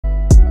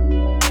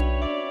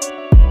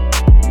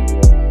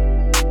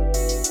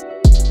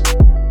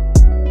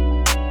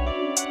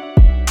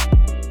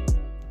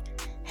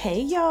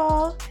Hey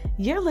y'all,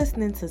 you're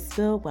listening to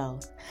Spill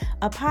Wealth,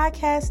 a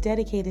podcast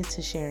dedicated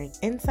to sharing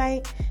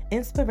insight,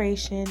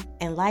 inspiration,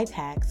 and life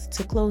hacks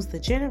to close the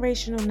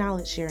generational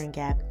knowledge sharing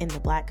gap in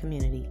the Black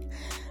community.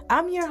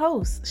 I'm your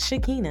host,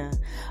 Shakina,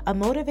 a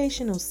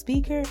motivational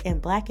speaker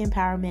and Black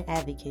empowerment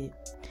advocate.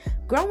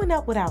 Growing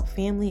up without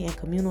family and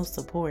communal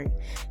support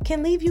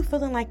can leave you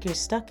feeling like you're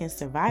stuck in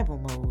survival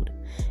mode.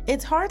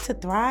 It's hard to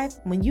thrive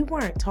when you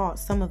weren't taught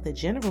some of the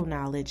general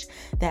knowledge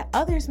that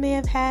others may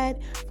have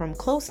had from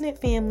close-knit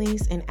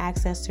families and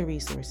access to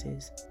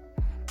resources.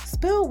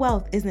 Spill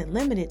Wealth isn't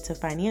limited to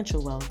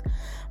financial wealth,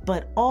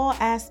 but all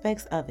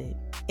aspects of it,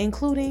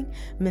 including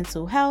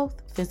mental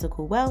health,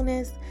 physical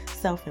wellness,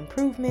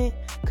 self-improvement,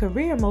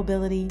 career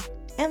mobility,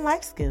 and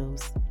life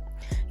skills.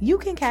 You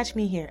can catch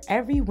me here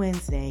every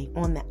Wednesday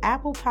on the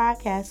Apple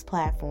Podcast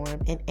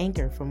platform and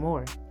Anchor for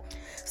more.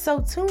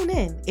 So tune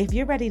in if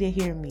you're ready to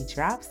hear me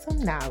drop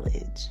some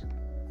knowledge.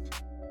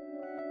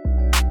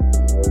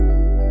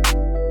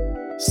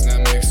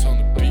 Snapmax on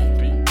the beat.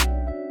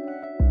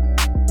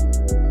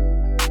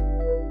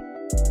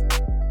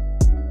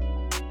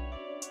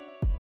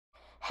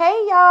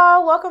 Hey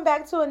y'all, welcome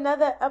back to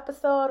another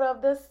episode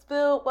of the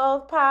Spilled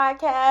Wealth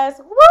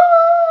Podcast. Woo!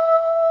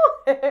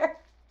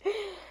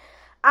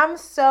 I'm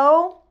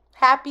so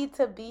happy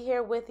to be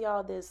here with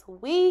y'all this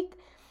week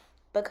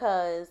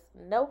because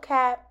no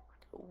cap,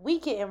 we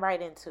getting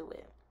right into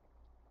it.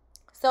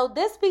 So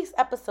this week's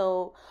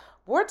episode,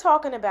 we're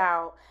talking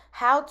about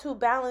how to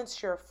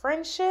balance your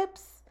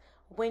friendships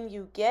when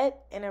you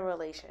get in a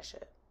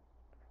relationship.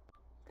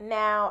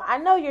 Now, I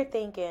know you're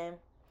thinking,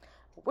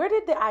 where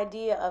did the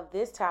idea of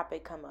this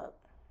topic come up?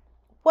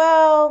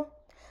 Well,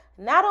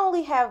 not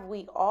only have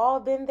we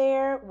all been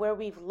there where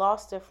we've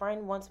lost a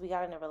friend once we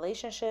got in a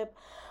relationship,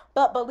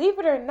 but believe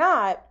it or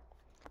not,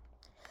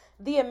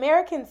 the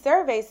American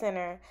Survey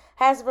Center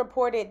has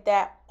reported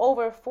that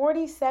over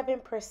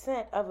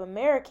 47% of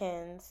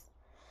Americans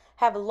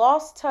have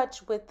lost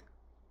touch with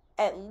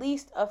at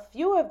least a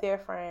few of their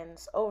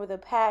friends over the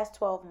past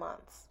 12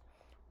 months.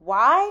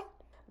 Why?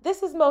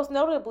 This is most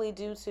notably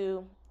due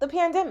to the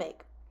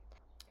pandemic.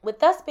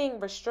 With us being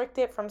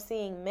restricted from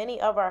seeing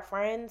many of our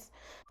friends,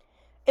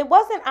 it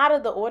wasn't out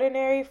of the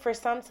ordinary for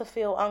some to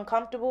feel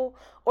uncomfortable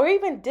or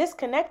even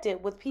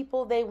disconnected with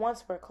people they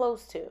once were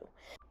close to.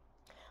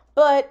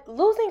 But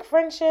losing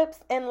friendships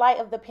in light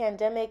of the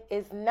pandemic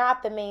is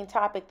not the main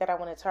topic that I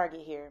want to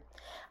target here.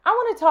 I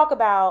want to talk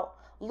about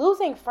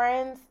losing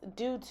friends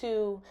due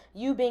to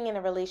you being in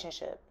a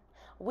relationship.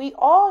 We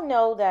all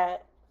know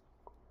that,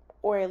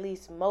 or at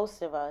least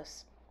most of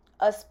us,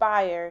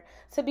 aspire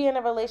to be in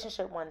a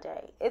relationship one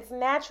day. It's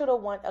natural to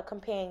want a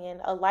companion,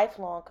 a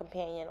lifelong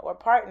companion or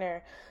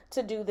partner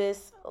to do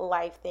this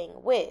life thing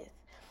with.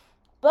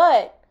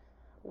 But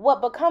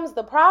what becomes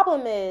the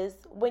problem is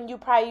when you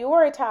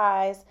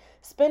prioritize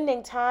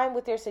spending time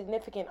with your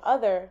significant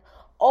other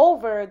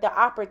over the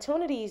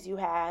opportunities you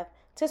have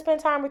to spend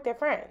time with your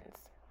friends.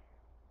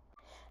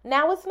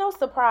 Now, it's no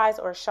surprise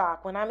or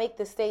shock when I make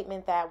the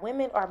statement that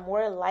women are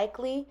more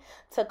likely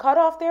to cut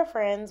off their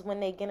friends when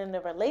they get in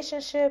a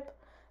relationship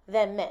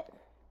than men.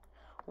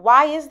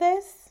 Why is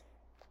this?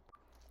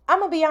 I'm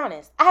going to be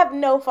honest. I have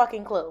no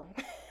fucking clue.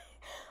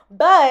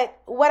 But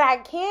what I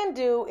can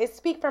do is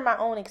speak from my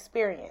own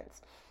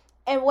experience.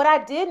 And what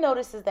I did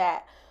notice is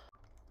that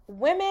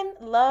women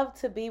love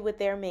to be with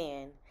their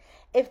man.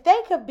 If they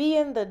could be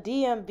in the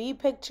DMV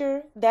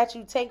picture that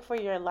you take for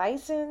your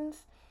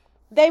license,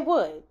 they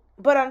would.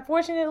 But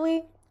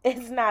unfortunately,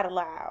 it's not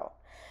allowed.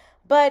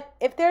 But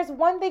if there's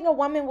one thing a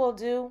woman will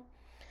do,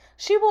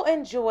 she will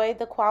enjoy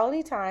the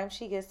quality time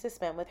she gets to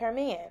spend with her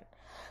man.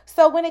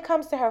 So when it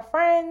comes to her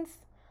friends,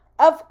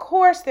 of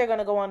course they're going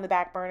to go on the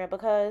back burner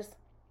because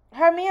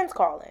her man's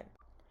calling.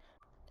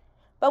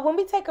 But when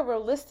we take a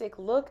realistic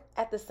look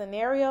at the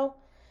scenario,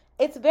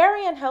 it's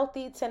very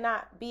unhealthy to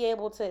not be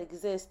able to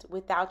exist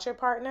without your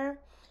partner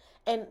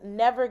and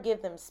never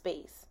give them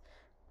space,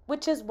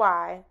 which is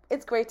why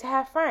it's great to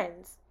have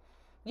friends.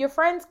 Your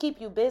friends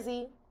keep you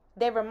busy,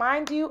 they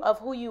remind you of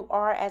who you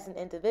are as an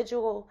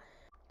individual,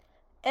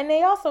 and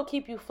they also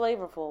keep you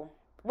flavorful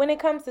when it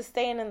comes to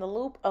staying in the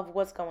loop of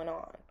what's going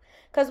on.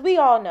 Because we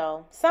all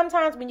know,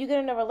 sometimes when you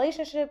get in a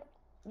relationship,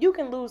 you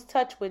can lose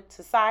touch with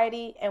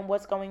society and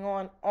what's going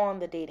on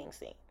the dating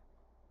scene.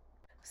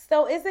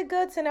 So is it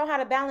good to know how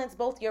to balance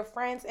both your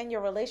friends and your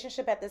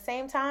relationship at the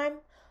same time?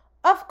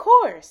 Of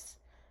course.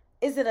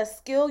 Is it a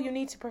skill you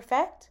need to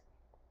perfect?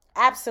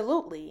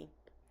 Absolutely.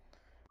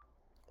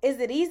 Is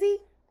it easy?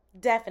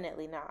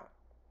 Definitely not.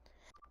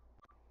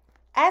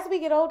 As we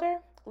get older,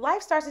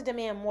 life starts to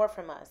demand more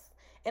from us.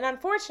 And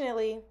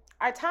unfortunately,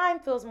 our time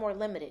feels more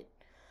limited.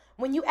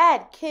 When you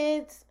add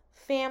kids,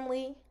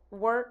 family,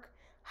 work,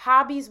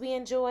 hobbies we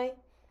enjoy,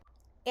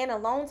 and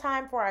alone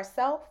time for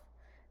ourselves,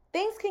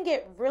 things can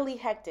get really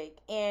hectic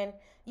and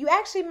you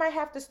actually might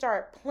have to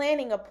start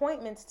planning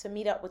appointments to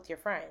meet up with your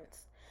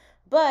friends.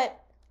 But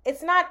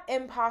it's not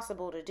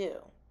impossible to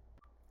do.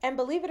 And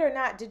believe it or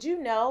not, did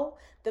you know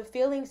the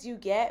feelings you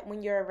get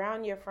when you're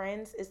around your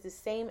friends is the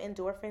same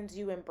endorphins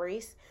you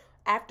embrace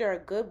after a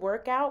good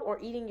workout or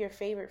eating your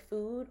favorite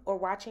food or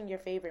watching your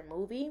favorite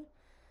movie,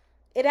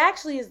 it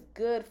actually is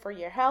good for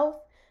your health,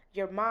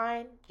 your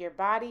mind, your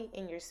body,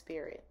 and your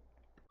spirit.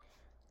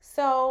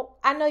 So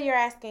I know you're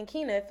asking,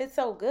 Kina, if it's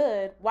so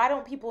good, why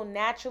don't people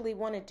naturally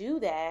want to do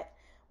that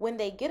when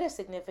they get a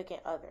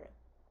significant other?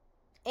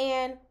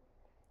 And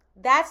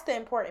that's the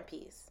important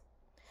piece.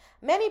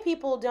 Many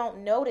people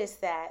don't notice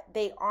that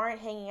they aren't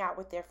hanging out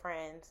with their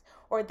friends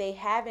or they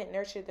haven't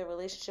nurtured the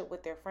relationship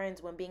with their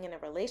friends when being in a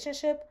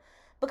relationship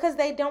because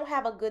they don't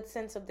have a good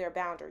sense of their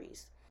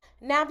boundaries.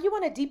 Now, if you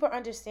want a deeper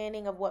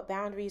understanding of what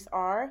boundaries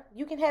are,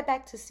 you can head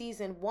back to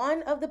season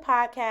 1 of the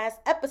podcast,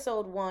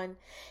 episode 1,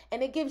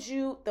 and it gives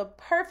you the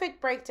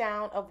perfect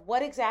breakdown of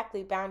what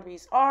exactly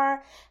boundaries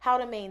are, how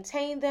to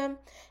maintain them,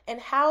 and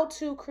how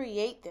to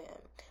create them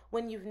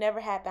when you've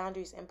never had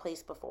boundaries in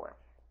place before.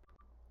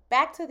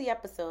 Back to the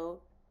episode.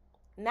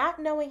 Not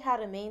knowing how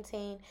to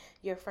maintain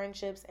your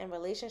friendships and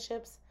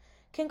relationships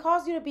can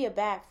cause you to be a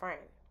bad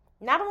friend.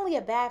 Not only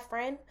a bad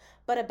friend,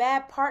 but a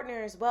bad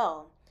partner as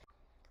well.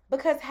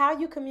 Because how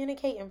you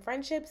communicate in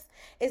friendships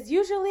is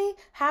usually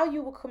how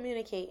you will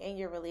communicate in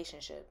your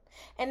relationship.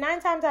 And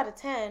 9 times out of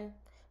 10,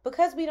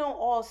 because we don't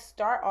all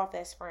start off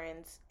as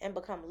friends and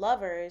become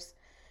lovers,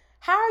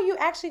 how are you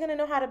actually going to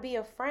know how to be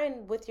a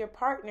friend with your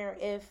partner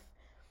if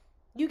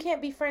you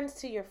can't be friends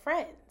to your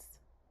friends?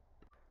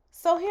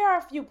 So here are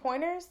a few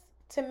pointers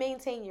to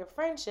maintain your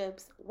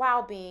friendships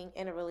while being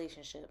in a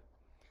relationship.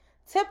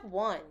 Tip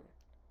 1,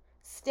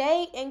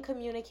 stay in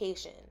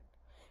communication.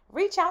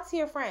 Reach out to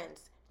your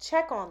friends.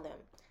 Check on them.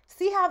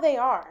 See how they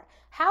are.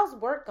 How's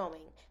work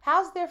going?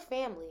 How's their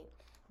family?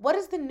 What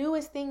is the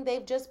newest thing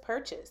they've just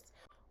purchased?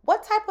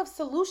 What type of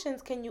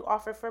solutions can you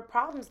offer for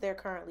problems they're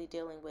currently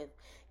dealing with?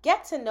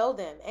 Get to know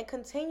them and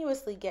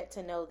continuously get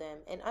to know them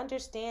and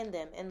understand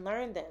them and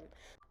learn them,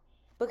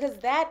 because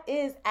that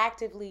is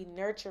actively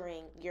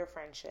nurturing your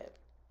friendship.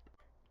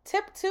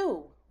 Tip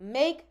 2,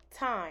 make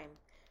time.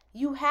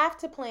 You have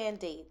to plan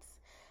dates.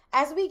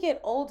 As we get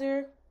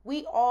older,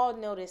 we all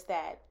notice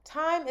that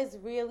time is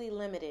really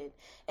limited.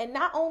 And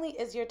not only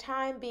is your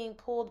time being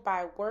pulled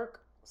by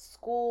work,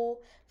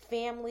 school,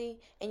 family,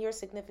 and your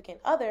significant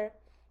other,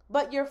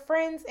 but your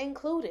friends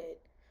included.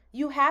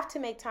 You have to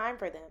make time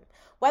for them.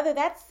 Whether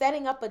that's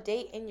setting up a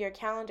date in your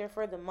calendar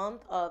for the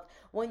month of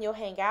when you'll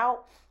hang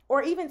out,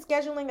 or even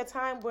scheduling a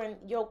time when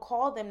you'll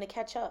call them to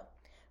catch up.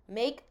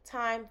 Make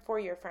time for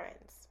your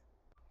friends.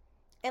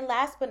 And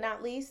last but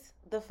not least,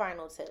 the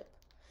final tip.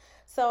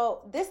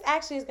 So this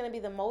actually is going to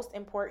be the most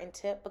important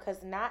tip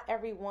because not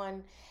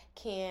everyone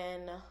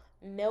can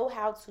know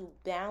how to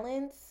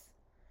balance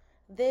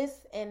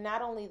this. And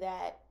not only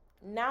that,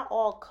 not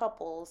all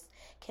couples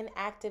can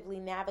actively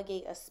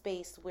navigate a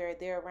space where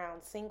they're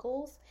around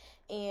singles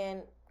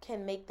and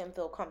can make them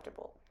feel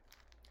comfortable.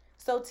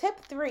 So tip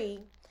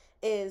 3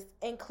 is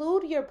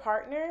include your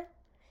partner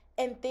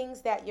in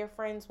things that your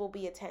friends will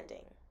be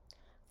attending.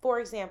 For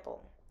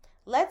example,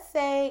 let's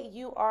say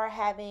you are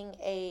having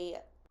a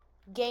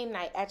game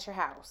night at your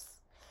house.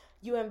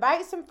 You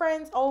invite some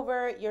friends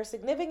over, your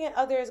significant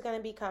other is going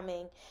to be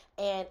coming,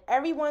 and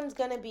everyone's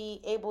going to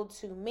be able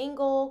to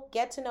mingle,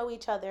 get to know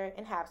each other,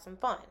 and have some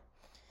fun.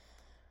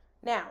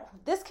 Now,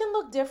 this can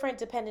look different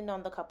depending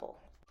on the couple.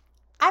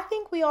 I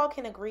think we all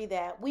can agree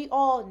that we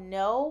all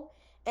know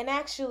and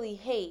actually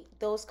hate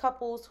those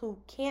couples who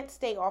can't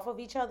stay off of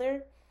each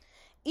other,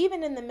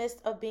 even in the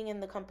midst of being in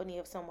the company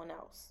of someone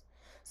else.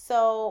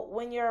 So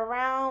when you're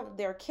around,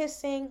 they're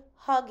kissing,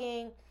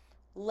 hugging,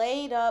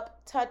 laid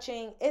up,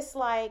 touching. It's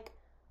like,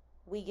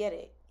 we get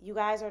it. You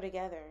guys are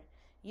together.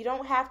 You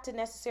don't have to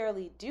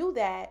necessarily do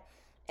that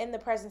in the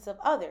presence of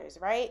others,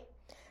 right?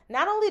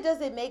 Not only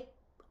does it make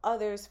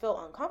others feel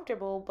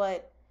uncomfortable,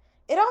 but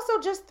it also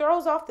just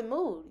throws off the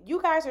mood.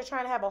 You guys are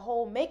trying to have a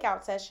whole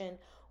makeout session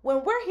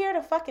when we're here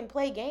to fucking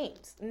play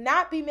games,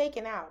 not be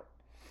making out.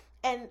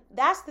 And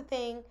that's the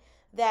thing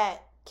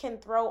that can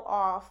throw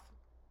off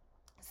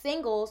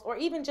singles or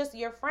even just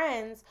your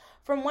friends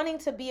from wanting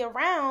to be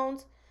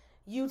around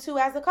you two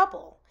as a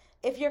couple.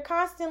 If you're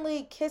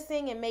constantly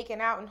kissing and making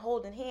out and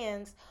holding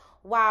hands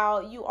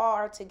while you all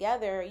are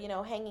together,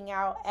 hanging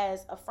out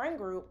as a friend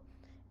group,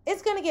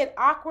 it's going to get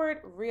awkward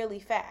really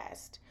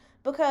fast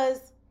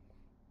because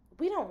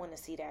we don't want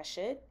to see that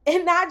shit.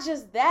 And not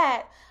just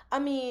that,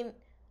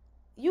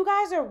 you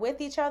guys are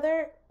with each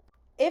other,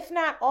 if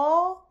not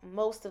all,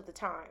 most of the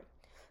time.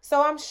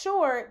 So I'm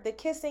sure the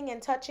kissing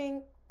and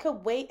touching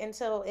could wait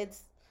until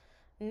it's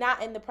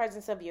not in the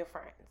presence of your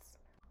friends.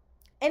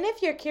 And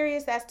if you're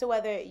curious as to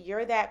whether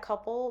you're that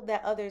couple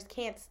that others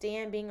can't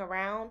stand being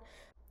around,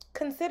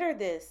 consider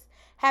this.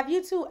 Have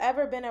you two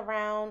ever been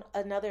around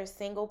another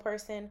single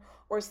person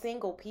or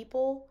single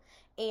people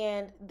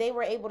and they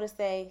were able to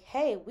say,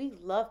 hey, we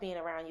love being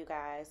around you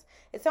guys.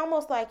 It's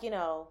almost like,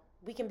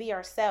 we can be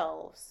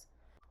ourselves.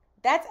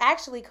 That's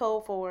actually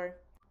code for,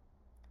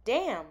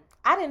 damn,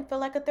 I didn't feel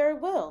like a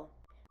third wheel.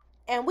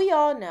 And we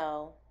all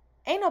know,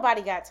 ain't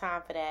nobody got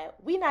time for that.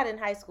 We not in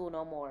high school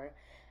no more.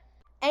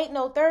 Ain't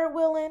no third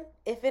wheeling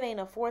if it ain't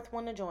a fourth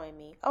one to join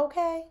me,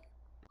 okay?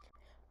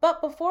 But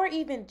before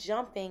even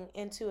jumping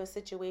into a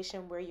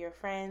situation where your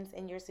friends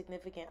and your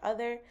significant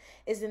other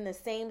is in the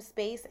same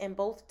space and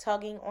both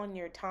tugging on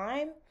your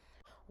time,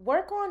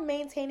 work on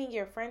maintaining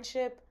your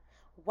friendship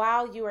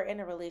while you are in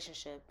a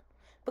relationship.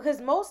 Because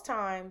most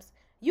times,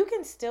 you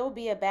can still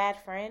be a bad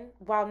friend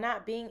while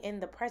not being in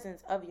the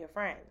presence of your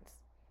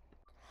friends.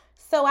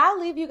 So I'll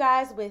leave you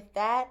guys with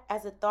that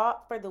as a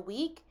thought for the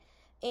week,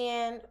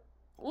 and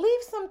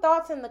leave some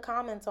thoughts in the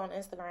comments on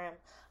Instagram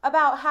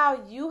about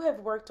how you have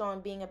worked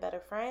on being a better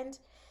friend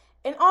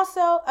and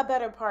also a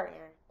better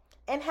partner,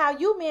 and how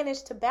you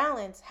manage to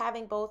balance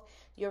having both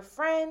your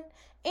friend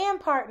and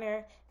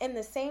partner in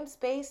the same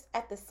space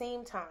at the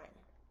same time.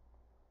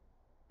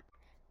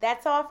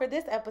 That's all for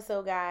this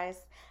episode,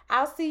 guys.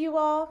 I'll see you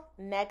all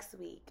next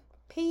week.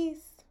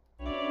 Peace.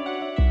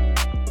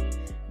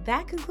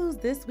 That concludes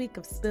this week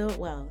of Spilled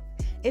Wealth.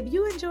 If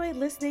you enjoyed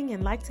listening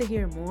and like to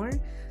hear more,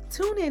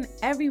 tune in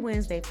every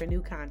Wednesday for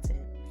new content.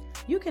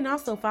 You can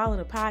also follow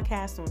the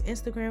podcast on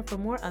Instagram for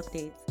more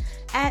updates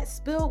at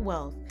Spilled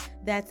Wealth.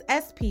 That's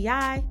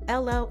SPILLEDWEALTH.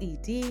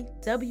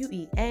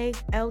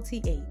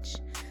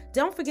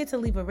 Don't forget to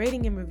leave a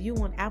rating and review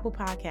on Apple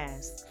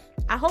Podcasts.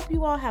 I hope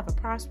you all have a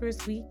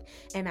prosperous week,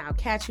 and I'll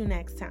catch you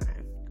next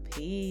time.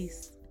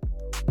 Peace.